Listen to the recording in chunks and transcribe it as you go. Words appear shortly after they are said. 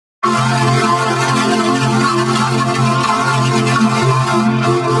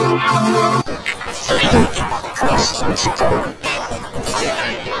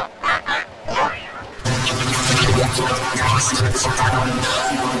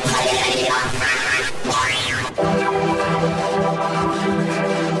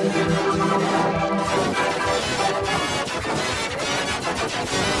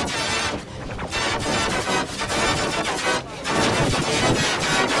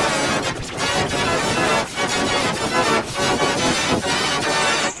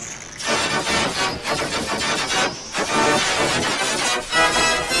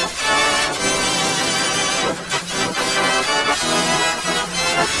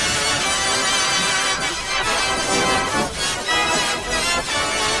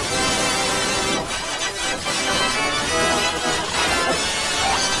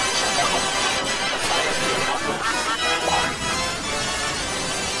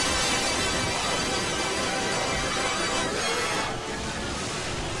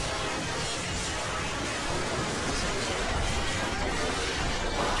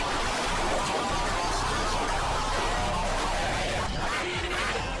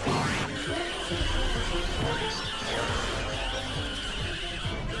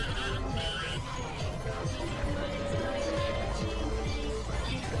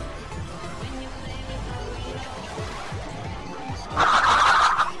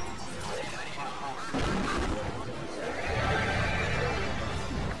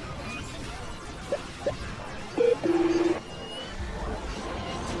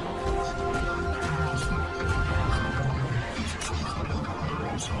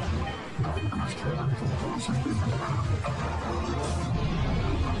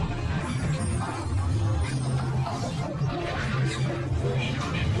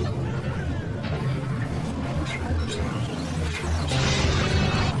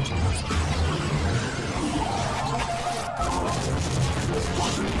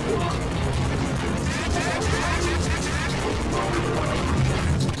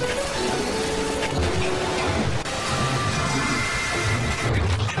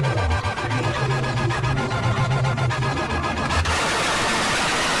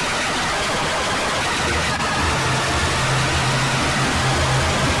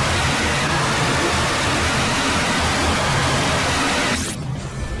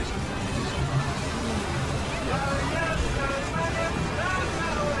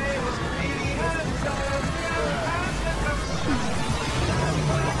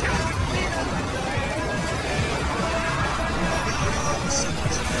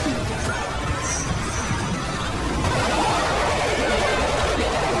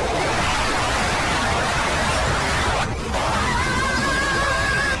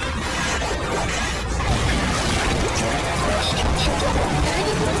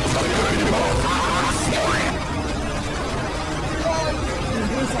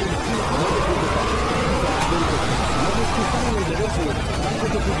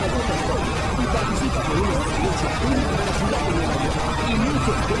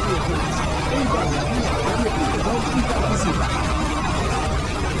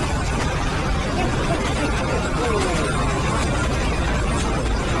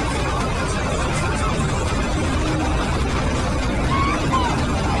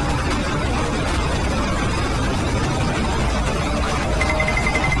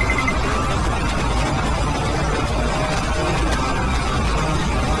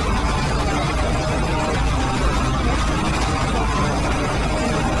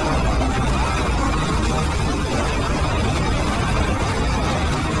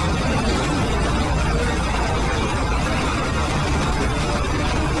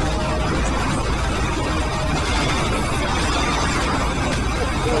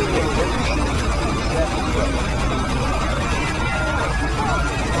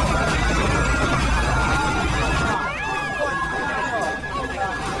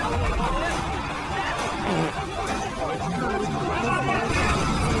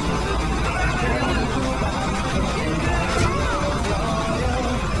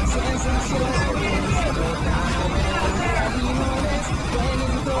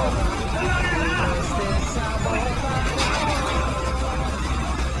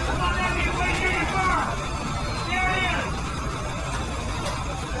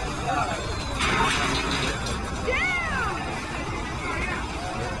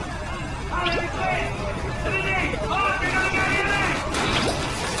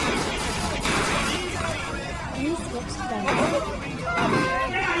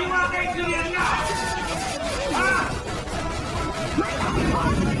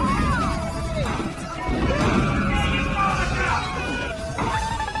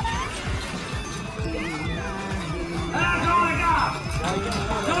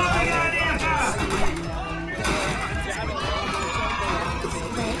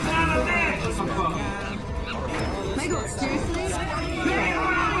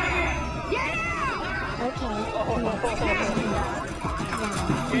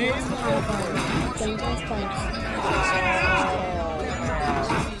Dangerous place.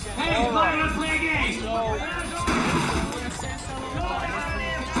 Hey, buddy, let's play a game!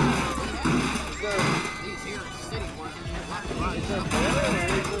 Is there more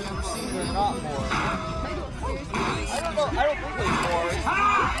or is there not more? I don't know. I don't think there's more.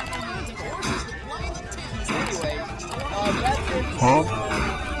 Anyway, that's it.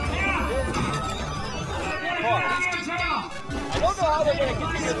 I don't know how they're going to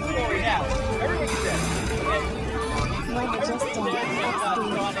continue the story now. Everything's dead. Everything's dead.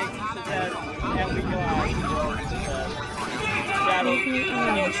 Sonic to death, and we got Shadow.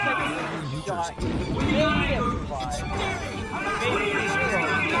 Shot. We didn't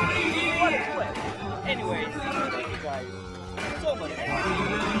survive. Maybe zero. What a flip. Anyways, thank you guys so much.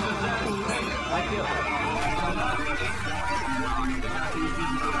 I feel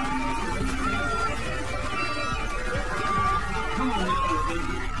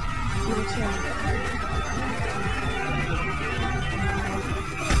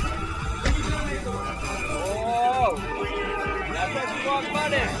oh, that's what you want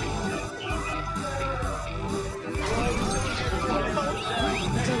money.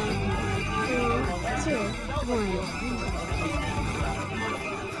 3, 2, 1.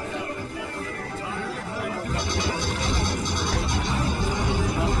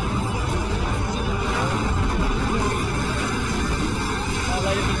 Not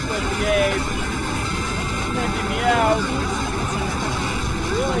letting me quit the game. Freaking me out.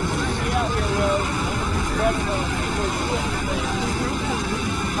 Really freaking me out here, Rose.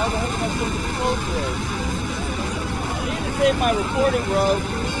 How the heck am I supposed to close this? I need to save my recording, Rose.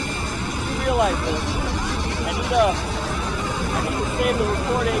 You realize this. I need to save the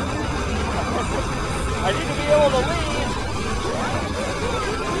recording. I need to be able to leave.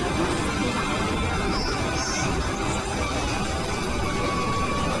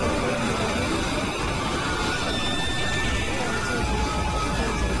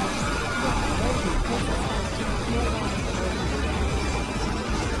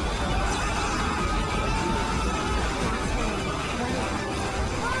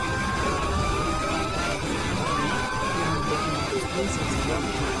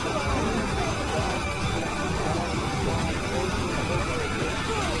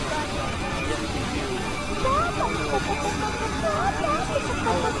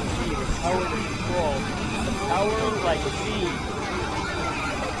 Power like sea.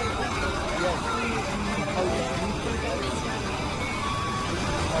 Yes.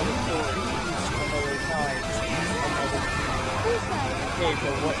 Another story. Another time. Okay, so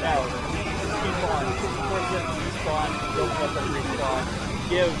what now? Respawn. Force them to respawn. Don't let them respawn.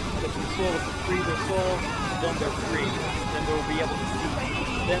 Give the soul to free their soul. Then they're free. Then they'll be able to see.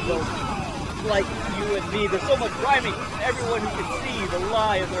 Then they'll, like you and me, there's so much rhyming. Everyone who can see the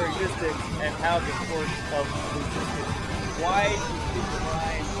lie of their existence and have the source of existence. Why do you think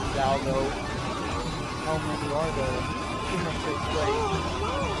rhyme? Thou know. How many are there? Too much to explain.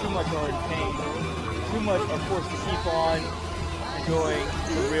 Too much are in pain. Too much are forced to keep on enjoying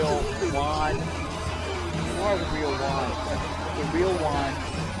the real wand. You are the real wand. The real wand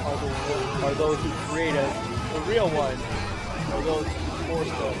are those who create us. The real ones are those who force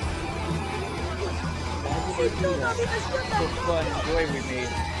us. For fun and joy we made,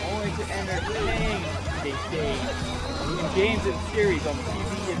 only to entertain, they say. In games and series on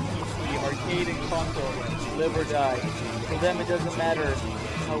TV and PC, arcade and console, live or die. For them it doesn't matter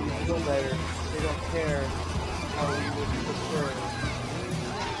how we feel better. They don't care how we would prefer.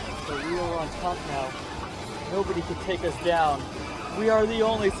 So we are on top now. Nobody can take us down. We are the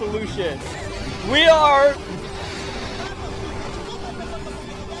only solution. We are...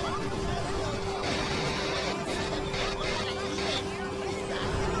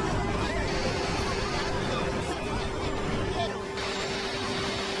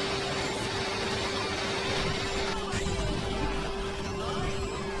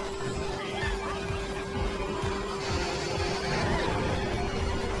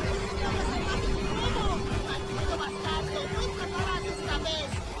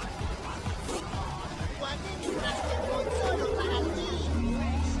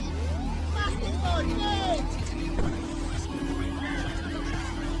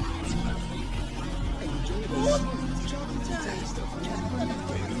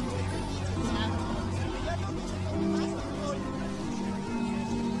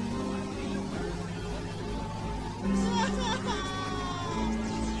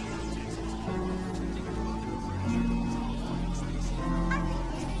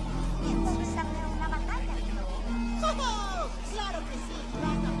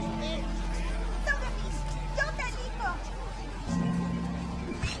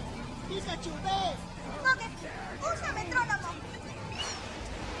 ayudé! Nugget, usa metrónomo.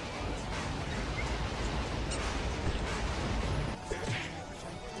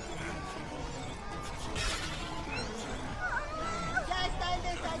 ¡Ya está el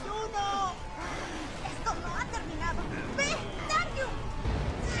desayuno! Esto no ha terminado. ¡Ve, Darius!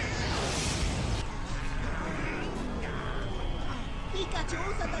 ¡Pikachu,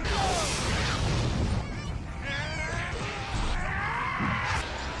 usa tanqueo!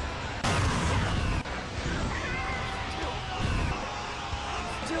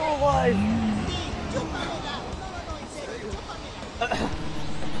 Still alive!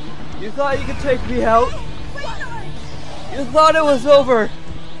 You thought you could take me out? You thought it was over!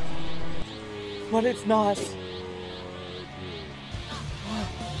 But it's not.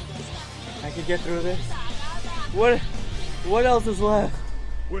 I can get through this. What else is left?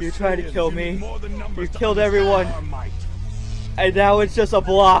 You tried to kill me. You killed everyone. And now it's just a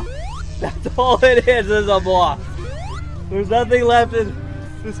block. That's all it is a block. There's nothing left in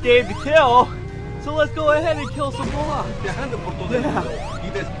this game to kill. So let's go ahead and kill some blocks.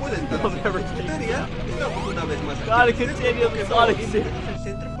 Gotta continue the Sonic series.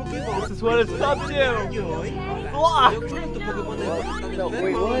 This is what it's come to. Blocks. No,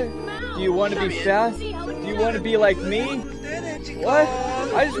 wait, what? Do you want to be fast? Do you want to be like me? What?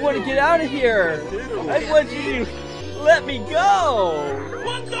 I just want to get out of here. I just want you to let me go.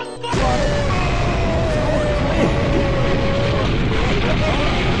 What the fuck?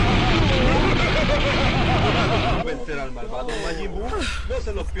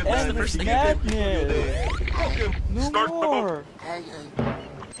 Endless madness. No more.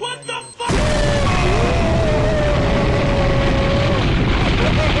 What the fuck?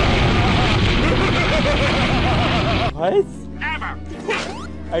 What?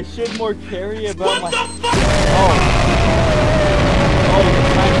 I should more carry about my. Oh, the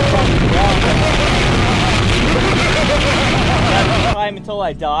time time until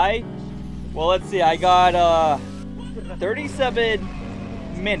I die. Well, let's see. I got 37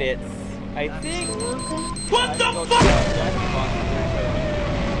 minutes. I think. What the fuck?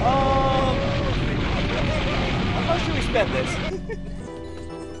 How should we spend this?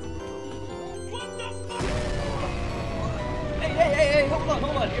 Hey, hold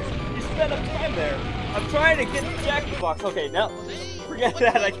on. You spent up time there. I'm trying to get the jacket box. Okay, now, forget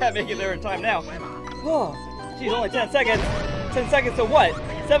that. I can't make it there in time now. Oh, geez, only 10 seconds. 10 seconds to what?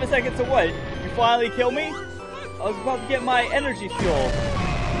 7 seconds to what? You finally kill me? I was about to get my energy fuel.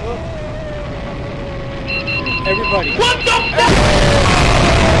 Everybody. What the fuck?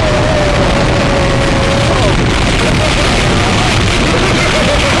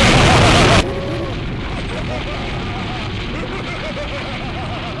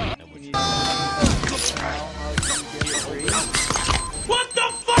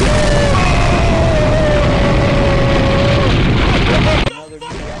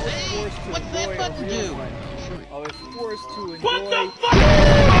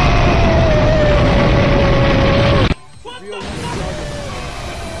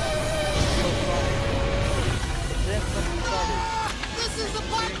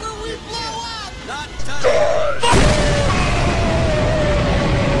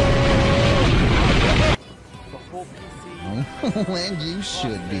 And you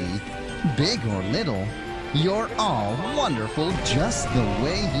should be. Big or little, you're all wonderful just the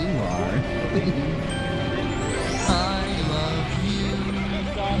way you are. I love you,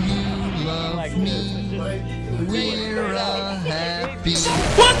 you love me, we're a happy...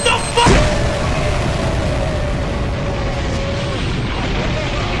 What the fuck?!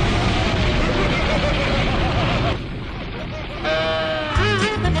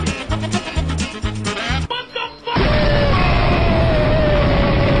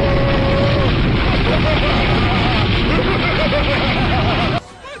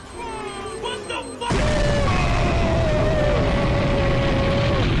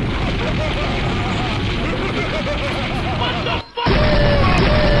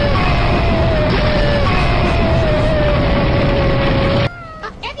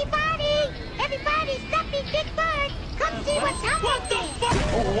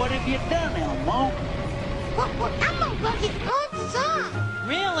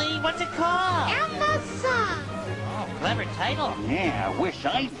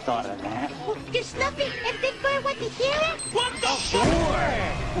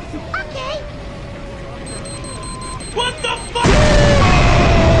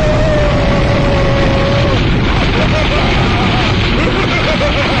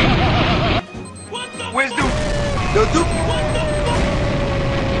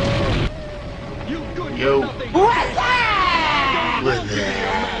 Yo. What's that?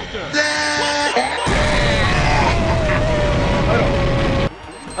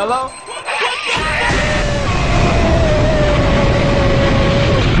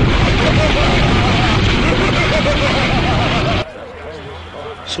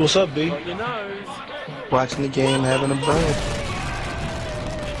 So what's up, B? Got your nose. Watching the game, having a break.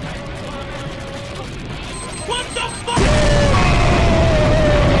 What the fuck?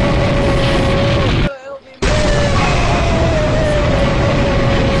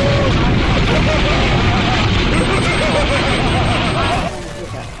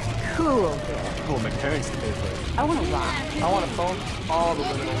 Cool bit. Oh, my parents to pay for it. I want to rock. I want to phone all the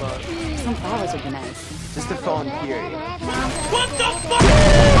women alone. Some flowers would be nice. Just a phone, period. What the fuck?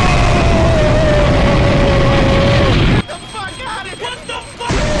 Get the fuck out of here! What the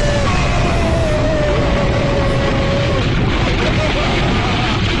fuck?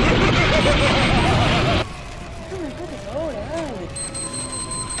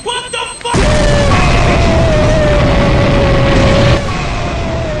 What the fuck?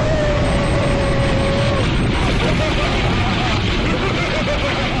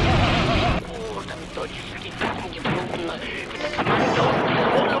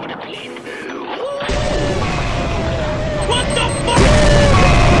 What the fuck?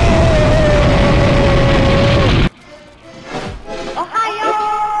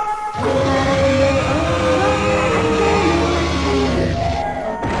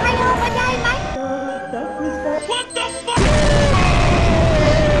 What the fuck?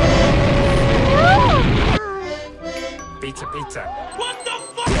 Pizza, pizza. What the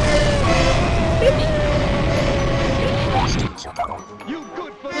fuck? You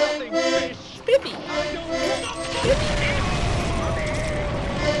good for nothing fish! Bippy.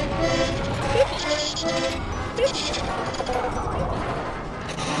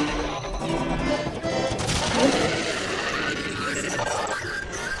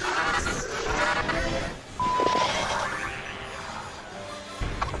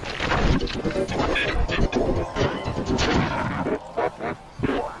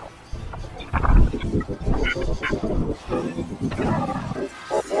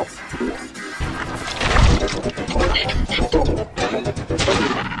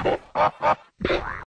 Ha ha!